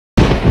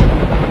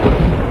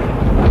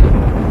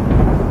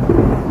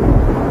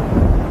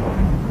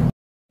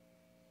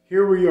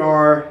Here we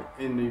are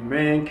in the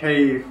man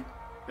cave,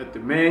 at the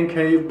Man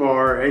Cave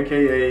Bar,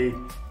 aka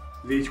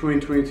the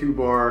 2022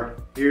 bar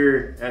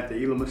here at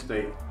the Elam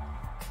Estate.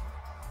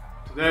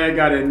 Today I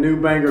got a new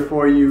banger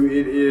for you.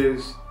 It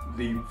is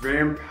the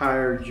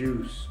Vampire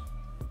Juice.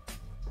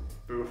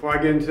 But before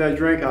I get into that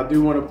drink, I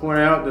do want to point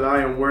out that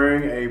I am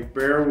wearing a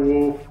Bear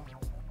Wolf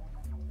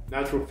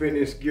Natural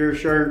Fitness gear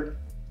shirt.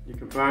 You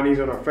can find these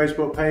on our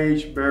Facebook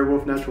page, Bear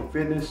Wolf Natural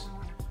Fitness.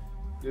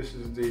 This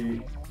is the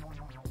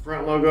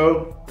front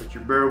logo with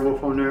your Bear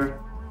Wolf on there.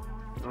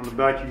 On the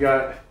back you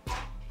got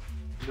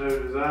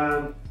another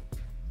design.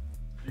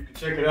 You can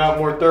check it out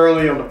more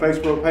thoroughly on the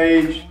Facebook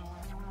page.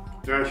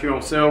 They're actually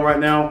on sale right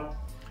now.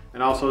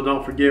 And also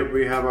don't forget,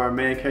 we have our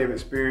Man Cave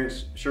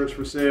Experience shirts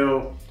for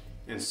sale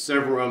and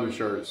several other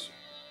shirts.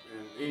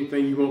 And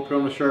anything you want to put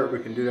on the shirt, we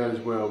can do that as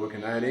well. We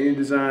can add any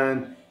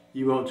design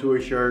you want to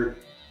a shirt,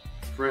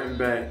 front and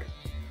back,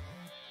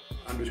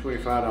 under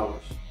 $25.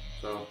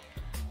 So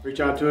reach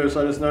out to us,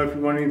 let us know if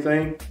you want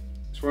anything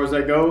as far as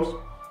that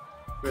goes.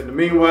 But in the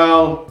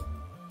meanwhile,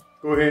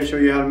 go ahead and show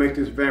you how to make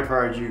this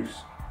Vampire Juice.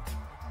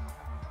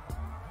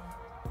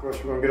 Of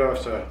course, we're gonna get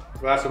us a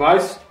glass of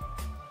ice.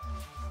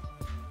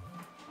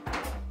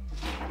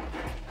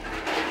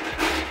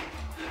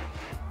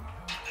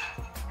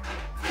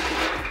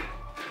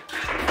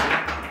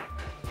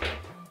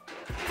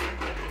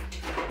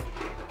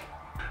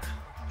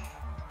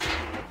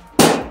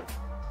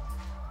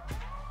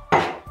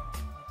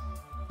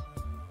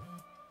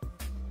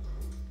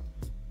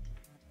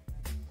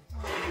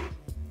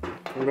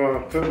 I'm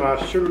going to put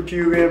my sugar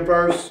cube in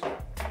first,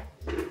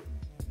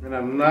 and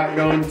I'm not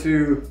going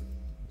to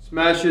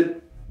smash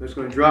it. I'm just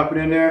going to drop it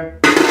in there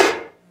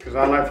because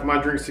I like for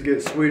my drinks to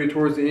get sweeter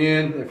towards the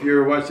end. If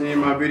you're watching any of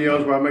my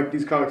videos where I make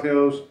these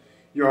cocktails,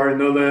 you already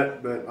know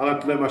that, but I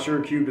like to let my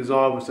sugar cube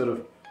dissolve instead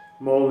of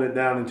molding it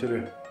down into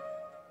the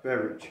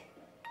beverage.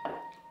 Now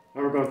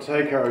we're going to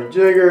take our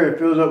jigger and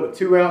fill it up with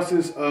 2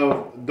 ounces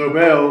of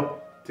Dobel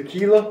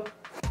tequila.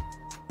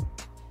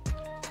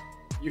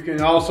 You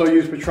can also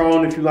use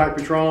Patron if you like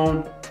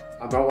Patron.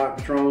 I don't like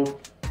Patron,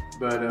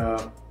 but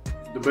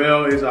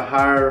Dobel is a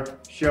higher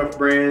shelf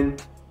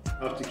brand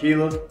of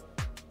tequila.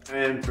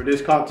 And for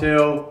this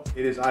cocktail,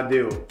 it is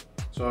ideal.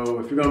 So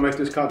if you're gonna make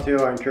this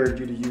cocktail, I encourage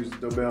you to use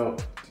the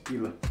Dobel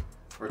tequila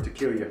or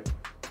tequila.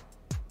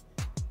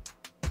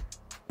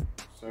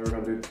 So we're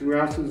gonna do 2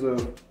 ounces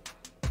of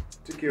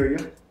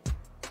tequila.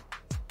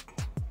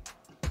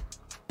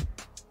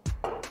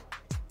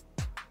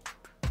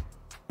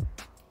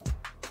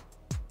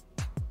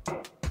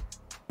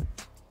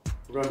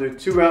 We're gonna do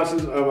 2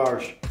 ounces of our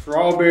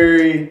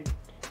strawberry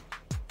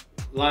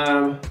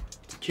lime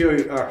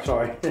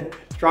tequila,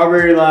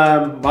 strawberry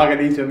lime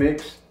margarita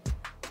mix.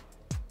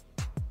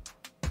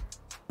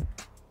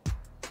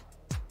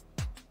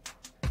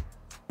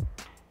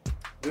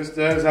 This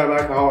does have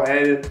alcohol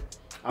added.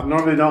 I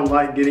normally don't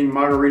like getting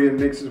margarita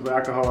mixes with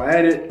alcohol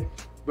added,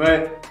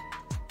 but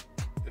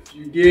if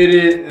you get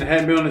it and it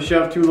hadn't been on the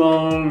shelf too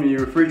long, and you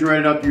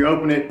refrigerate it up, you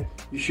open it,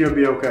 you should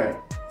be okay.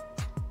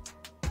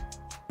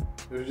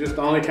 It was just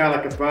the only kind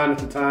I could find at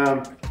the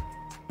time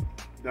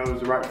that was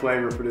the right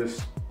flavor for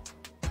this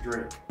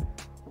drink.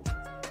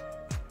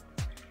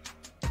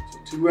 So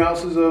 2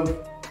 ounces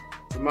of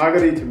the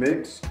margarita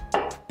mix,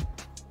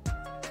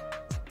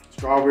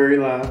 strawberry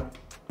lime,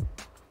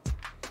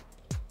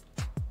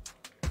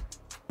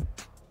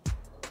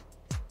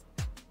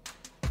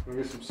 we'll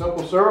get some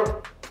simple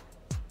syrup.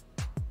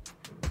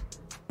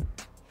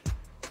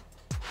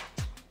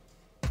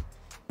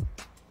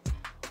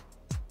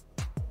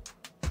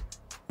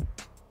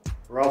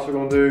 We're also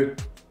going to do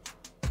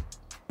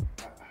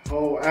a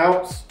whole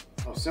ounce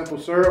of simple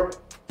syrup.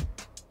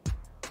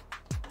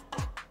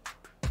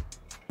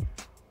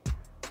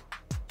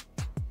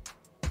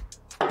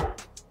 All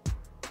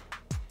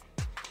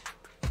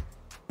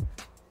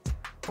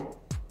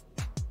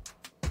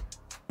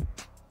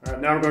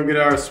right, now we're going to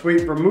get our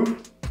Sweet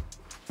Vermouth.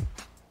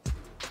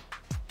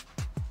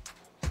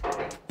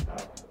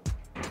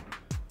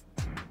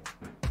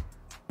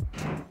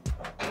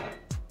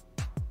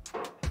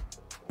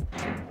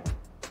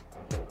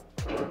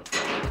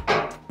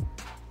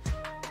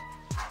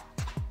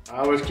 I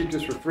always keep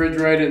this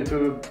refrigerated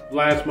until the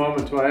last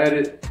moment until I add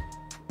it.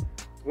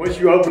 Once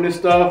you open this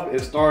stuff,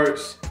 it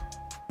starts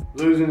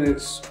losing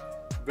its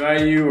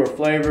value or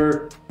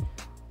flavor.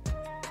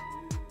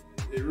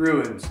 It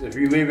ruins. If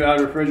you leave it out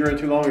of the refrigerator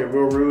too long, it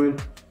will ruin.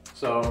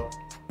 So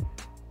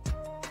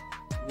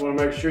you want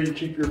to make sure you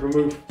keep your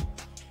vermouth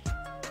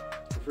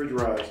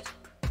refrigerized.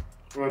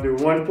 We're going to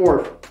do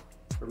 1/4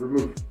 of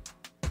vermouth.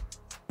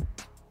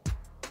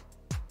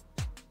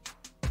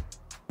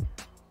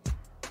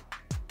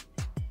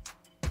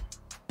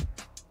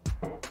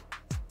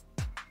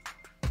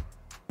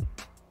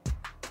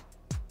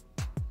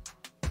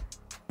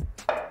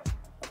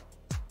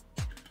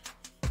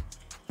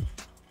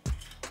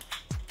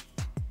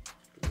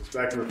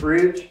 Back in the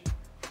fridge.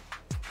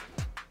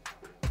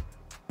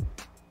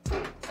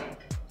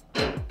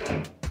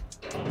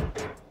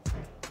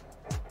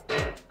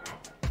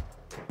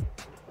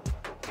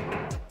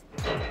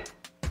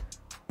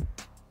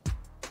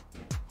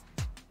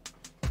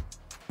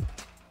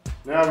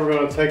 Now we're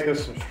going to take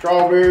us some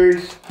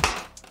strawberries.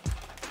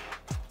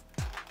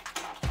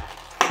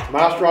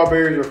 My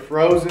strawberries are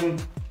frozen.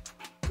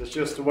 That's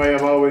just the way I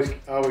always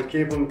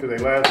keep them because they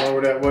last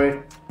longer that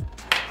way.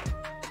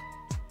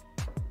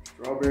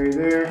 Strawberry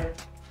there.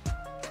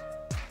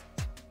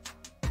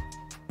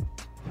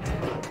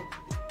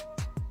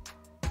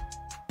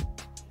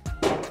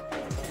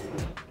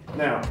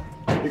 Now,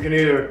 you can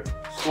either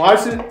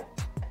slice it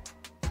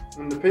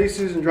into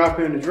pieces and drop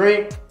it in the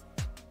drink,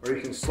 or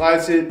you can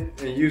slice it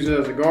and use it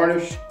as a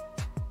garnish.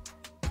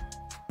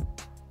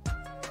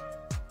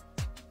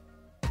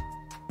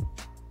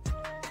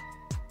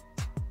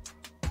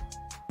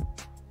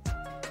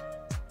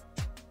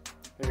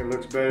 I think it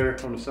looks better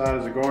on the side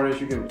as a garnish.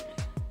 You can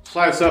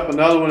slice up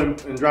another one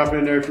and drop it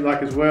in there if you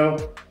like as well.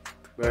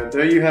 But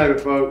there you have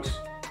it, folks.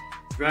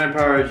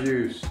 Vampire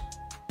juice.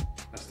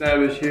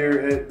 Established here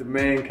at the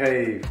Man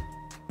Cave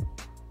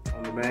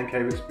on the Man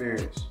Cave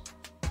Experience.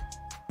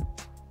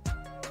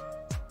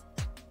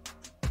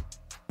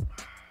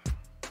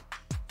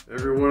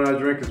 Every one I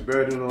drink is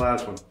better than the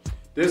last one.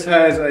 This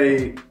has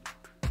a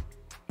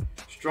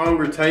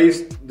stronger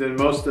taste than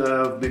most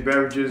of the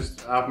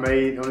beverages I've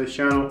made on this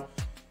channel.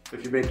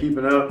 If you've been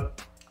keeping up,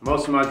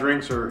 most of my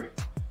drinks are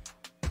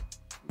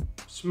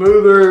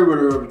smoother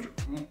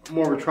with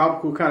more of a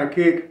tropical kind of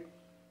kick.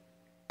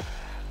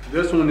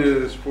 This one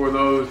is for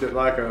those that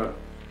like a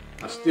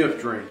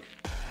stiff drink.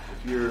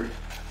 If you're,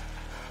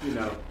 you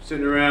know,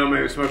 sitting around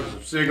maybe smoking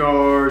some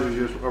cigars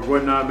or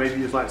whatnot, maybe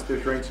you just like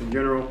stiff drinks in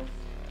general.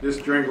 This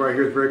drink right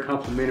here is very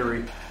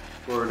complimentary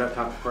for that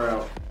type of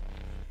crowd.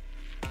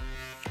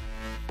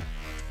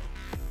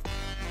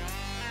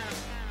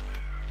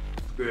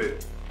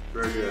 Good,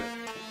 very good.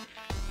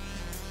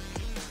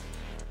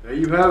 There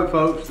you have it,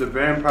 folks, the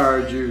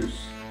Vampire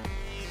Juice.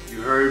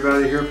 You heard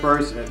about it here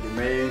first at the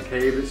Man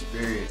Cave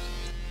Experience.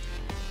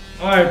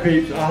 Alright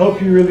peeps, I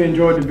hope you really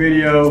enjoyed the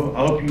video.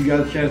 I hope you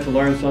got a chance to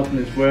learn something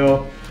as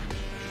well.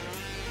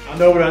 I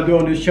know what I do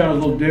on this channel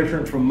is a little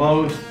different from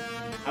most.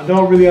 I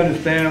don't really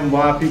understand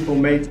why people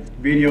make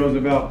videos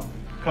about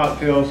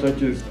cocktails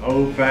such as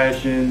Old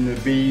Fashioned, the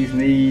Bee's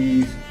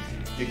Knees,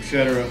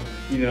 etc.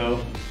 You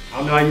know,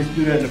 I know I used to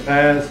do that in the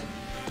past,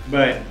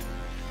 but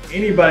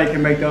anybody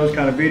can make those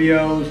kind of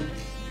videos.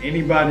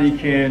 Anybody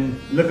can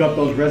look up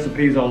those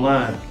recipes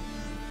online.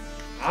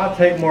 I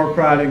take more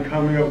pride in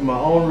coming up with my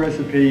own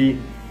recipe,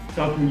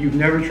 something you've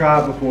never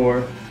tried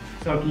before,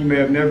 something you may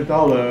have never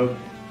thought of,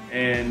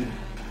 and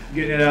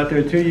getting it out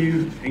there to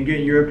you and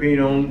getting your opinion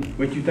on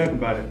what you think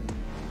about it.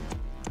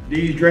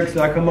 These drinks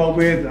that I come up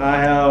with,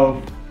 I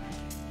have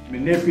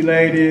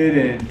manipulated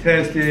and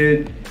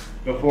tested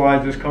before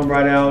I just come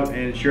right out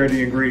and share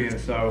the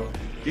ingredients. So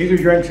these are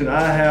drinks that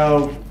I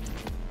have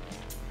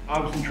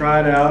obviously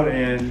tried out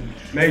and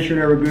made sure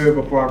they were good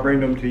before I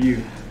bring them to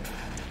you.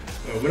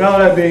 So with all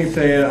that being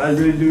said, I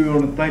really do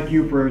want to thank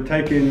you for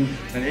taking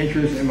an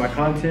interest in my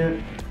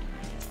content.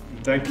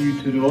 Thank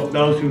you to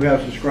those who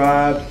have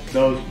subscribed,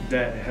 those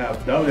that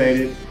have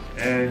donated,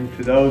 and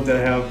to those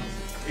that have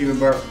even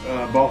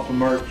bought some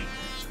merch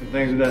and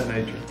things of that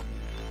nature.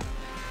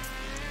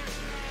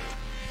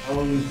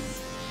 On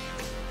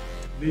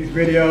these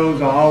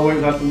videos, I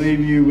always like to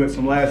leave you with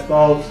some last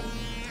thoughts,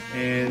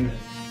 and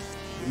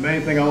the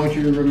main thing I want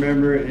you to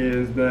remember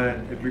is that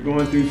if you're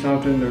going through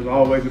something, there's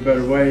always a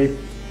better way.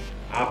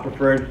 I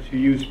prefer to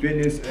use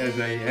fitness as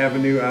an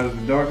avenue out of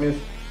the darkness.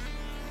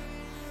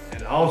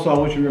 And also I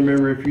want you to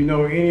remember, if you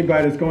know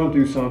anybody that's going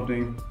through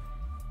something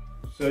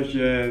such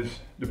as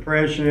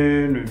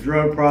depression or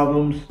drug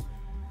problems,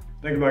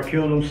 think about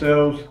killing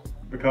themselves,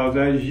 because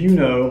as you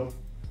know,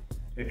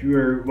 if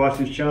you watch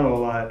this channel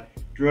a lot,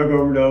 drug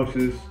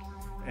overdoses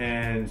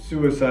and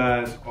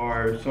suicides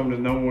are some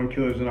of the #1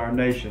 killers in our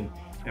nation,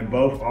 and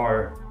both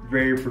are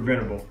very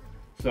preventable.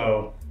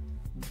 So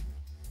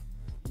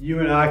you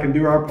and I can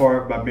do our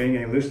part by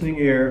being a listening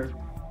ear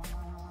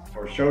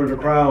or shoulder to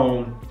cry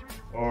on,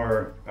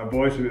 or a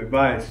voice of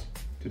advice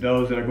to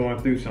those that are going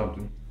through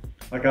something.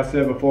 Like I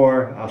said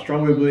before, I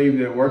strongly believe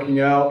that working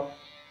out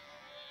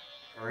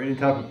or any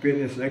type of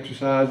fitness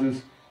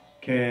exercises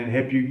can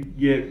help you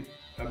get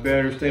a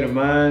better state of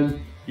mind,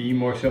 give you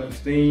more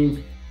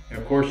self-esteem, and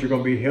of course you're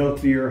going to be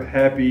healthier,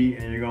 happy,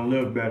 and you're going to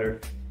live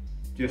better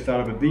just out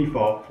of a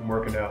default from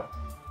working out.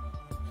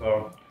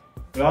 So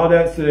with all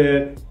that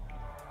said,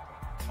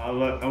 I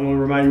want to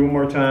remind you one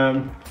more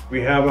time, we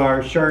have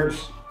our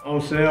shirts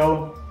on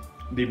sale.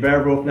 The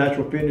Bear Growth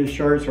Natural Fitness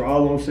shirts are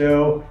all on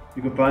sale.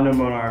 You can find them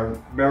on our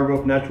Bear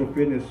Growth Natural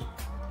Fitness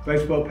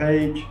Facebook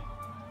page.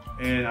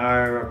 And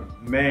our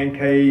Man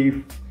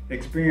Cave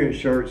Experience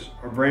shirts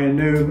are brand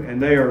new,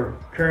 and they are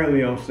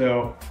currently on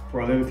sale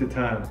for a limited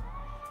time.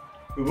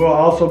 We will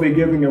also be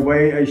giving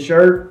away a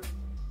shirt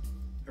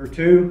or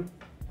two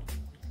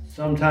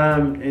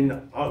sometime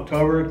in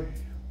October.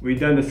 We've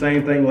done the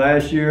same thing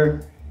last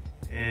year,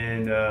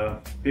 and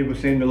people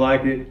seem to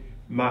like it.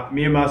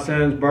 Me and my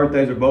son's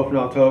birthdays are both in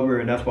October,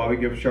 and that's why we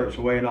give shirts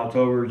away in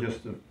October,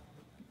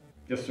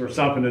 just for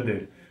something to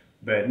do.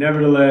 But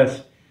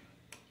nevertheless,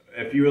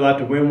 if you would like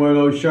to win one of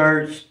those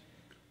shirts,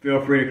 feel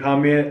free to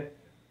comment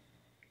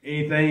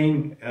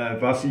anything.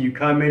 If I see you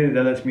commented,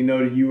 that lets me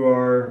know that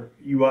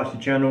you watch the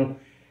channel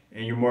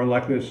and you're more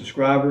likely a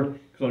subscriber.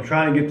 Because I'm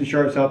trying to get the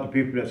shirts out to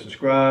people that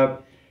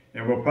subscribe.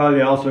 And we'll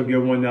probably also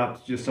give one out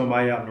to just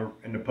somebody out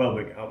in the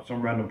public,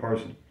 some random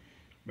person.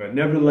 But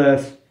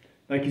nevertheless,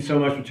 thank you so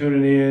much for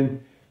tuning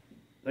in.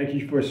 Thank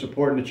you for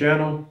supporting the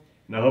channel.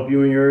 And I hope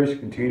you and yours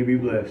continue to be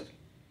blessed.